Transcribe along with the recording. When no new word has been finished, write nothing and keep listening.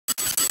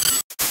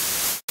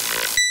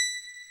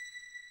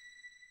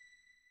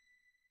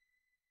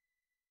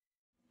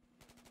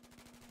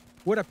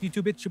What up,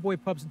 YouTube? It's your boy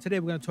PUBzZz, and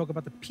today we're going to talk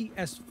about the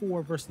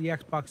PS4 versus the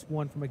Xbox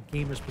One from a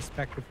gamer's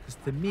perspective. Because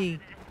to me,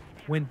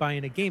 when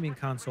buying a gaming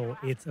console,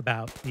 it's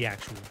about the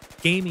actual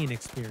gaming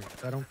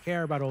experience. I don't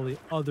care about all the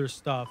other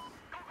stuff,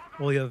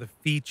 all the other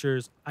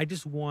features. I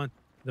just want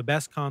the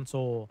best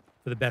console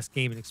for the best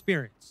gaming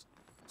experience.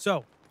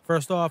 So,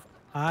 first off,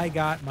 I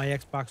got my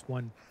Xbox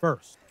One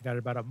first. I got it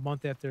about a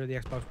month after the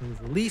Xbox One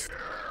was released.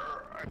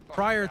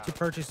 Prior to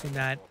purchasing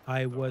that,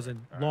 I was a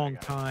long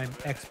time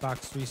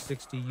Xbox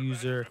 360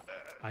 user.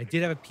 I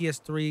did have a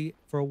PS3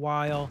 for a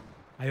while.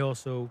 I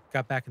also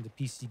got back into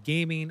PC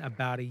gaming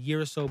about a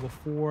year or so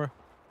before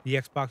the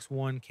Xbox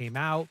One came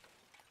out.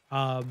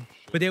 But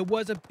there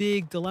was a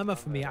big dilemma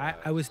for me.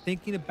 I was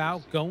thinking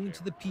about going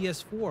to the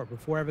PS4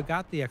 before I ever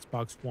got the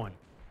Xbox One.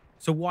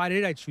 So why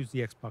did I choose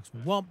the Xbox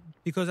One? Well,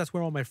 because that's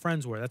where all my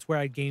friends were. That's where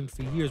I gamed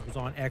for years, was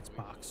on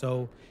Xbox.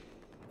 So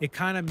it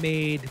kind of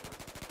made,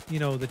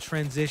 the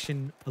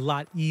transition a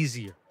lot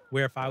easier.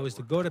 Where if I was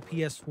to go to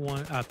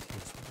PS1,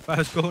 if I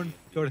was going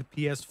to go to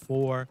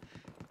PS4,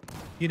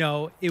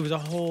 it was a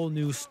whole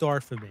new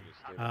start for me.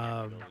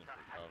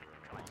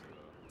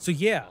 So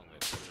yeah,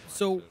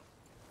 so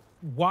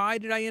why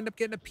did I end up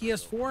getting a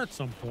PS4 at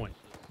some point?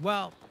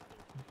 Well,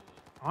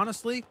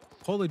 honestly,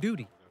 Call of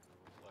Duty.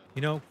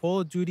 Call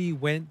of Duty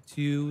went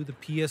to the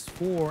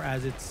PS4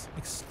 as its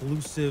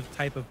exclusive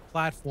type of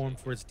platform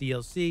for its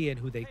DLC and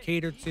who they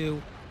cater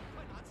to.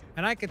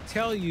 And I could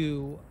tell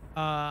you,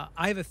 I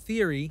have a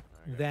theory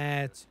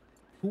that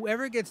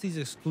whoever gets these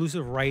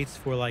exclusive rights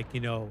for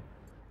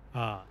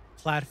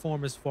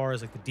platform as far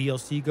as like the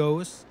DLC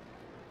goes,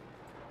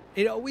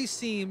 it always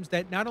seems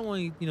that not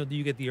only, do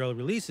you get the early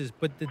releases,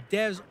 but the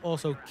devs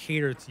also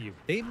cater to you.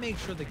 They make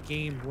sure the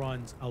game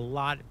runs a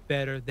lot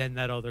better than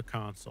that other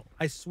console.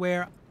 I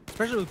swear,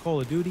 especially with Call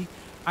of Duty,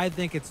 I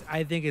think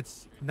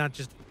it's not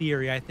just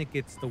theory. I think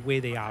it's the way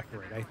they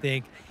operate. I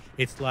think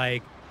it's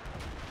like,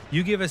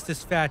 you give us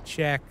this fat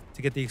check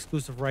to get the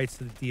exclusive rights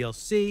to the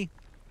DLC,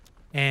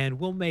 and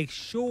we'll make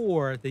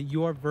sure that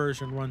your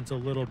version runs a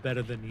little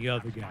better than the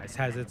other guys.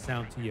 How does it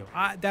sound to you?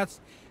 That's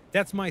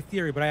my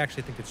theory, but I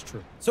actually think it's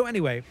true. So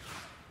anyway,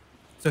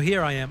 so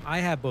here I am. I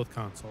have both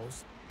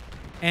consoles.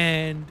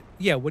 And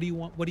yeah, what do you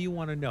want? What do you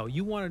want to know?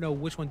 You want to know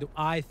which one do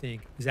I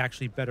think is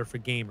actually better for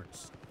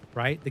gamers,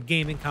 right? The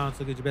gaming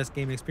console gives you the best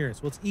gaming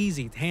experience. Well, it's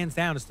easy. Hands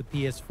down, it's the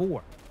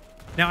PS4.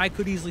 Now, I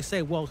could easily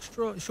say, well,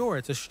 sure,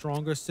 it's a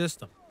stronger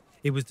system.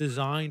 It was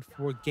designed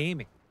for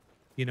gaming,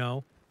 you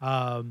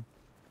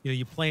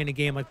play in a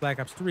game like Black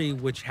Ops 3,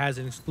 which has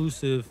an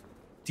exclusive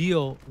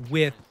deal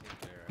with,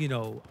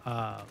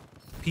 PS4,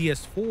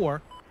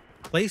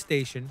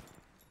 PlayStation.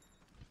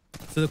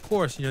 So of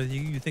course,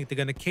 you think they're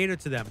going to cater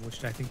to them,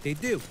 which I think they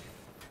do.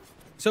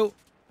 So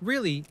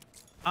really,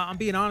 I'm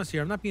being honest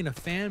here. I'm not being a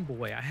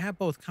fanboy. I have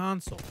both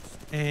consoles,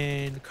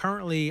 and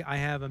currently I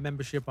have a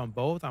membership on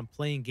both. I'm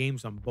playing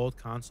games on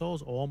both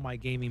consoles. All my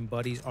gaming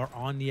buddies are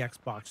on the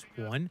Xbox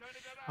One.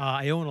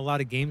 I own a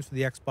lot of games for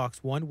the Xbox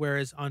One,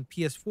 whereas on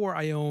PS4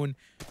 I own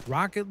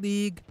Rocket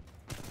League,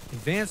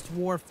 Advanced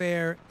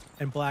Warfare,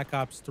 and Black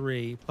Ops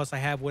 3. Plus I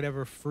have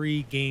whatever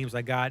free games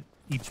I got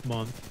each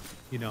month,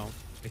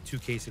 like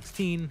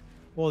 2K16,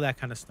 all that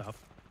kind of stuff.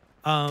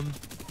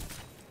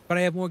 But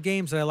I have more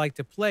games that I like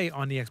to play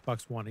on the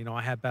Xbox One.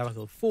 I have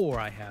Battlefield 4,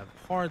 I have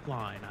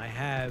Hardline, I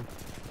have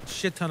a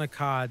shit ton of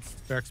CODs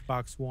for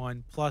Xbox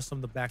One, plus some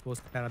of the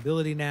backwards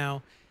compatibility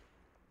now.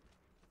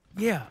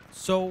 Yeah,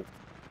 so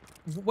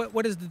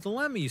what is the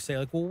dilemma, you say?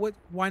 Like, well,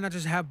 why not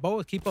just have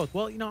both, keep both?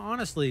 Well,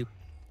 honestly,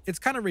 it's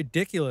kind of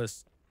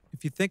ridiculous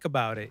if you think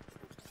about it.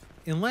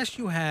 Unless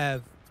you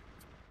have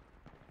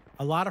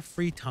a lot of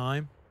free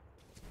time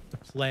to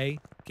play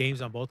games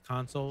on both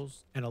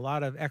consoles and a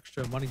lot of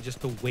extra money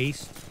just to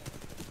waste,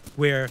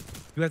 where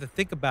you have to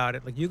think about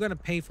it, like you're going to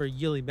pay for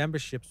yearly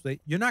memberships that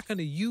you're not going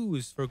to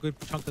use for a good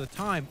chunk of the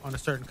time on a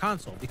certain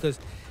console, because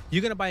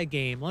you're going to buy a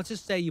game. Let's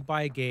just say you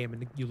buy a game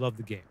and you love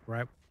the game,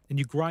 right? And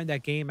you grind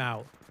that game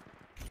out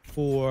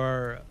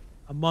for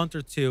a month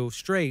or two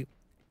straight.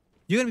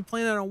 You're going to be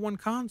playing that on one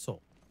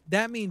console.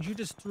 That means you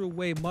just threw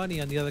away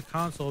money on the other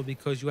console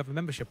because you have a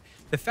membership.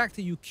 The fact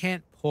that you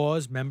can't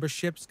pause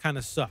memberships kind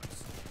of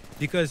sucks,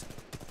 because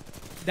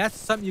that's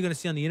something you're going to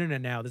see on the internet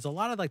now. There's a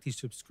lot of like these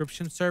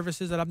subscription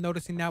services that I'm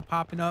noticing now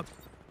popping up,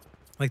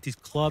 like these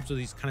clubs or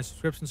these kind of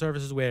subscription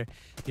services where,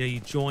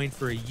 you join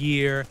for a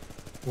year,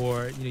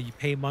 or, you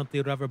pay monthly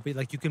or whatever, but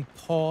like you can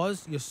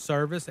pause your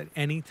service at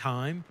any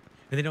time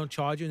and they don't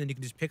charge you, and then you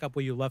can just pick up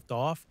where you left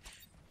off.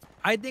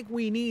 I think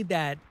we need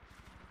that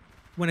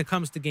when it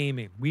comes to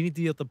gaming. We need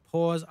to be able to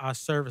pause our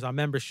service, our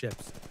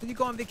memberships. When you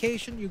go on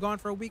vacation, you're gone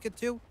for a week or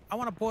two. I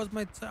want to pause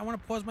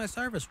my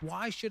service.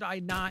 Why should I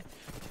not,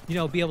 be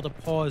able to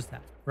pause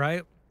that,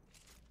 right?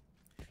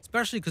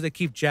 Especially because they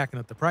keep jacking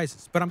up the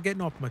prices. But I'm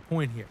getting off my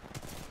point here.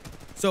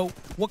 So,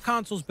 what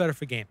console's better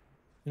for gaming?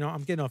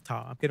 I'm getting off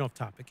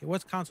topic here.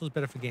 What console's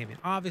better for gaming?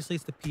 Obviously,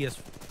 it's the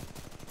PS4.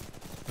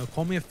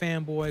 Call me a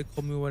fanboy,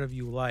 call me whatever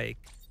you like.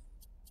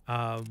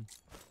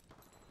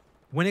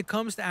 When it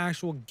comes to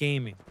actual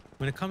gaming,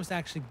 when it comes to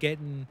actually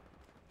getting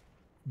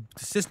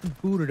the system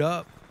booted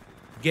up,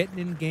 getting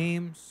in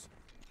games,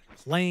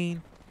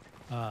 playing,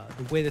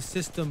 the way the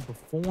system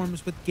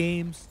performs with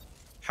games,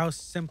 how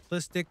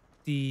simplistic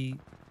the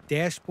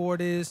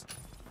dashboard is.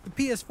 The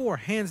PS4,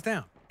 hands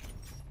down.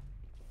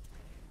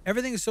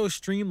 Everything is so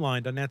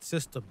streamlined on that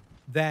system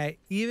that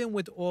even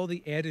with all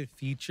the added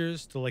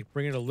features to like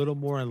bring it a little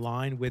more in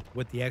line with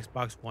what the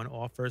Xbox One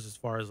offers as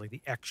far as like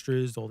the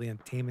extras, all the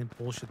entertainment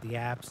bullshit, the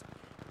apps,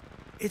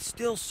 it's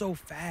still so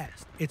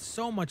fast. It's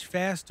so much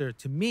faster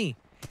to me.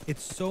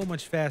 It's so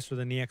much faster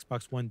than the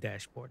Xbox One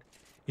dashboard.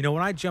 You know,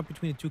 when I jump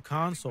between the two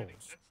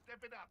consoles,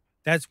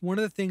 that's one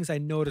of the things I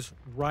notice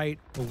right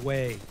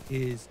away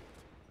is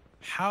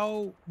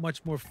how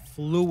much more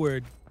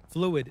fluid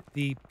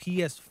the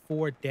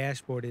PS4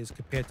 dashboard is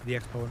compared to the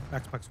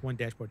Xbox One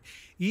dashboard.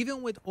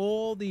 Even with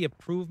all the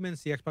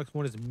improvements the Xbox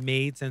One has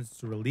made since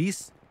its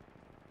release,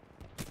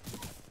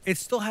 it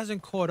still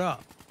hasn't caught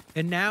up.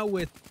 And now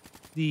with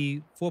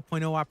the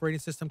 4.0 operating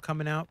system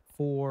coming out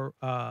for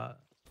the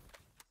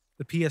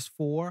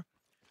PS4,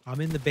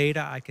 I'm in the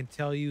beta. I can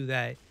tell you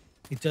that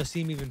it does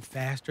seem even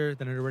faster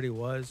than it already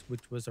was,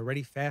 which was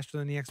already faster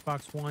than the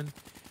Xbox One.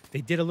 They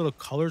did a little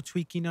color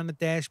tweaking on the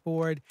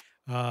dashboard.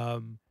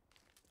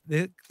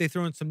 They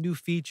throw in some new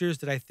features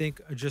that I think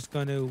are just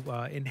going to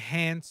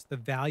enhance the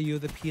value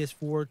of the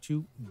PS4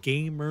 to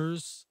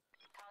gamers.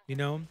 You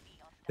know,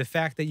 the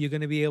fact that you're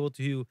going to be able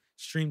to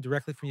stream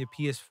directly from your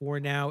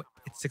PS4 now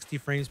at 60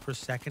 frames per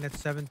second at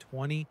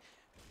 720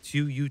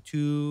 to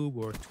YouTube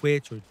or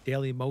Twitch or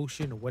Daily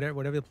Motion or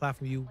whatever the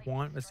platform you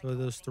want. Let's go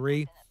those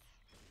three.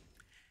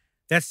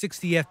 That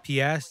 60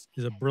 FPS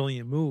is a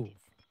brilliant move.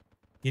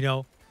 You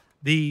know,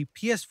 the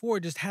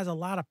PS4 just has a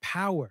lot of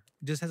power.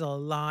 It just has a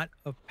lot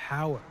of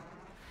power.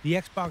 The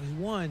Xbox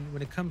One,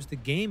 when it comes to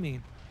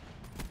gaming,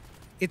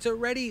 it's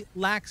already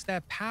lacks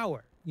that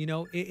power. You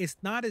know, it's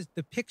not as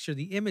the picture,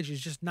 the image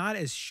is just not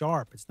as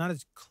sharp. It's not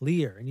as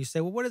clear. And you say,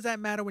 well, what does that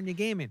matter when you're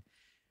gaming?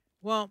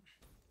 Well,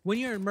 when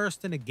you're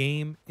immersed in a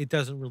game, it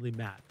doesn't really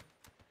matter.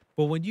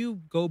 But when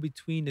you go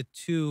between the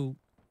two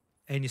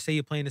and you say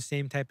you're playing the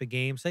same type of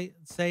game, say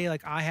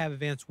like I have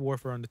Advanced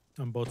Warfare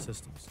on both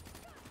systems.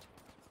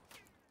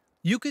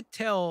 You could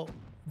tell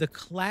the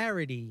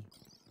clarity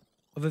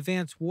of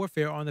Advanced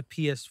Warfare on the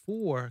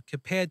PS4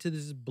 compared to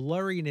this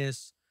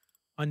blurriness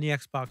on the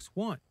Xbox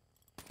One.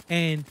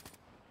 And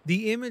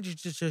the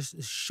image is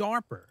just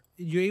sharper.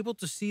 You're able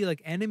to see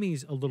like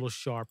enemies a little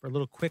sharper, a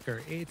little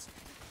quicker. It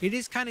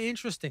is kind of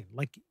interesting.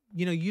 Like,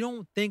 you know, you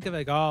don't think of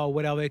like, oh,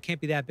 whatever, it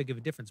can't be that big of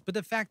a difference. But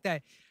the fact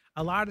that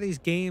a lot of these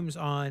games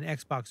on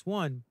Xbox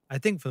One, I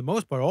think for the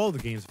most part, all the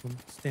games, if I'm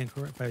stand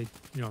correct, if I,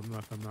 you know,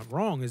 if I'm not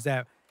wrong, is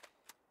that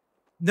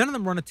none of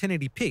them run at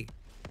 1080p,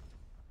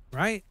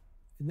 right?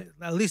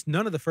 At least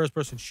none of the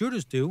first-person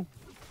shooters do.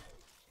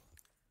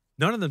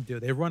 None of them do.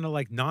 They run at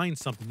like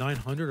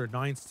 900 or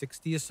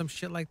 960 or some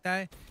shit like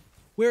that.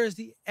 Whereas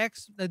the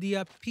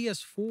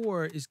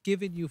PS4 is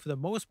giving you, for the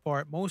most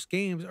part, most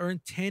games are in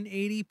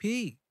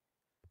 1080p.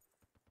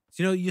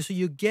 So, you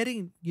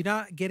know, you're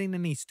not getting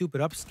any stupid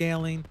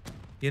upscaling.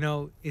 You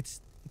know,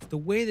 it's the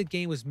way the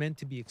game was meant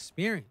to be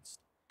experienced.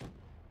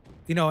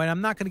 You know, and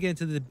I'm not going to get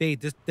into the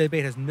debate. This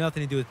debate has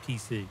nothing to do with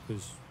PC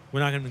because we're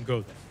not going to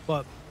go there.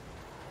 But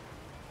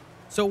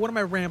so what am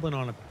I rambling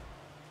on about?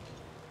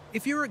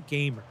 If you're a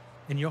gamer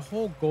and your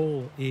whole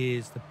goal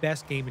is the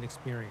best gaming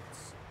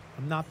experience,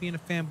 I'm not being a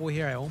fanboy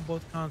here. I own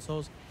both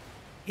consoles.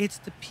 It's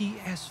the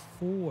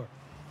PS4.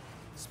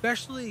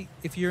 Especially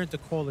if you're into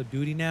Call of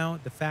Duty now,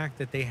 the fact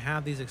that they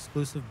have these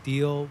exclusive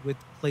deal with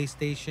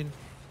PlayStation,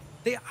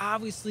 they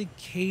obviously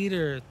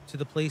cater to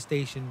the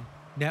PlayStation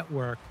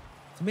network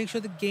to make sure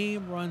the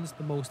game runs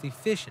the most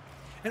efficient.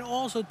 And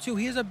also, too,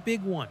 here's a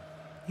big one.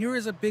 Here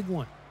is a big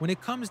one. When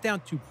it comes down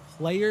to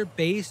player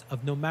base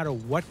of no matter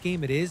what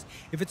game it is,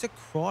 if it's a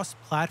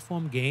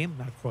cross-platform game,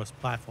 not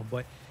cross-platform,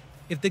 but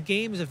if the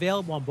game is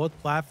available on both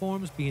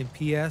platforms, being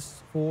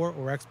PS4 or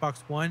Xbox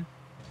One,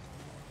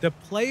 the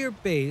player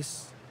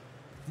base,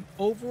 the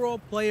overall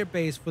player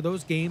base for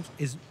those games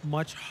is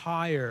much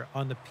higher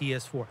on the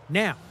PS4.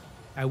 Now,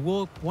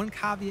 one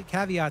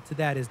caveat to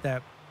that is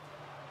that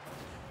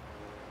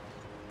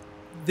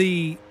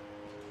the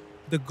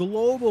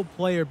global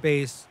player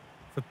base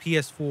for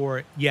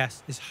PS4,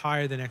 yes, is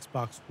higher than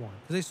Xbox One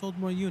because they sold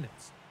more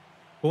units.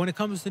 But when it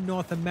comes to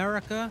North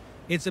America,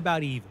 it's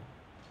about even.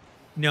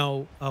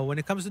 No, when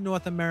it comes to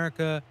North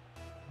America,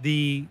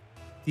 the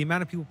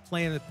amount of people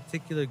playing a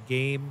particular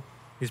game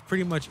is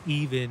pretty much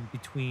even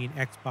between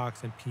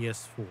Xbox and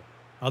PS4.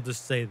 I'll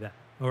just say that,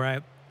 all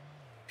right?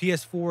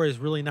 PS4 is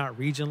really not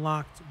region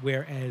locked,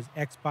 whereas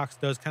Xbox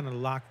does kind of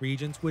lock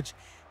regions, which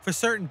for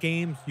certain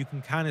games, you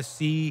can kind of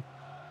see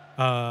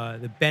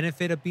the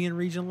benefit of being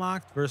region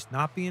locked versus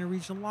not being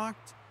region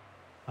locked.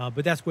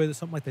 But that's where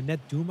something like the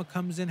NetDuma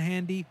comes in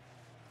handy,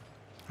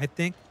 I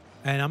think.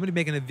 And I'm going to be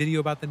making a video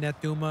about the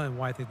NetDuma and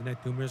why I think the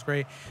NetDuma is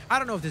great. I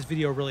don't know if this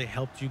video really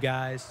helped you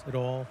guys at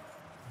all,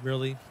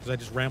 really, because I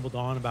just rambled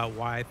on about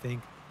why I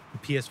think the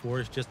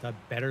PS4 is just a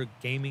better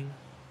gaming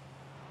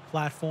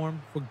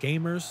platform for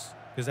gamers,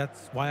 because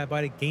that's why I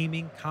bought a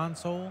gaming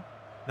console,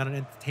 not an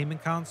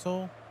entertainment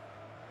console.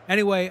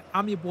 Anyway,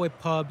 I'm your boy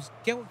PUBzZz.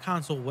 Get what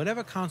console,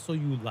 whatever console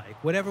you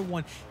like, whatever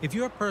one. If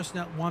you're a person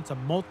that wants a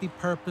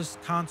multi-purpose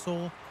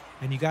console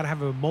and you got to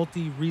have a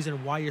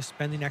multi-reason why you're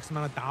spending X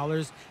amount of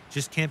dollars,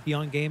 just can't be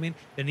on gaming,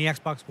 then the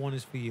Xbox One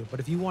is for you. But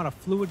if you want a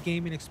fluid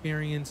gaming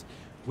experience,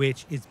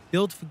 which is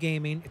built for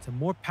gaming, it's a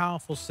more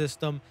powerful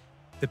system,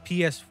 the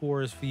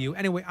PS4 is for you.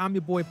 Anyway, I'm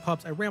your boy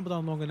PUBzZz. I rambled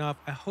on long enough.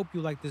 I hope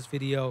you liked this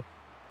video.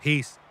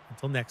 Peace.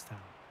 Until next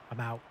time, I'm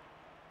out.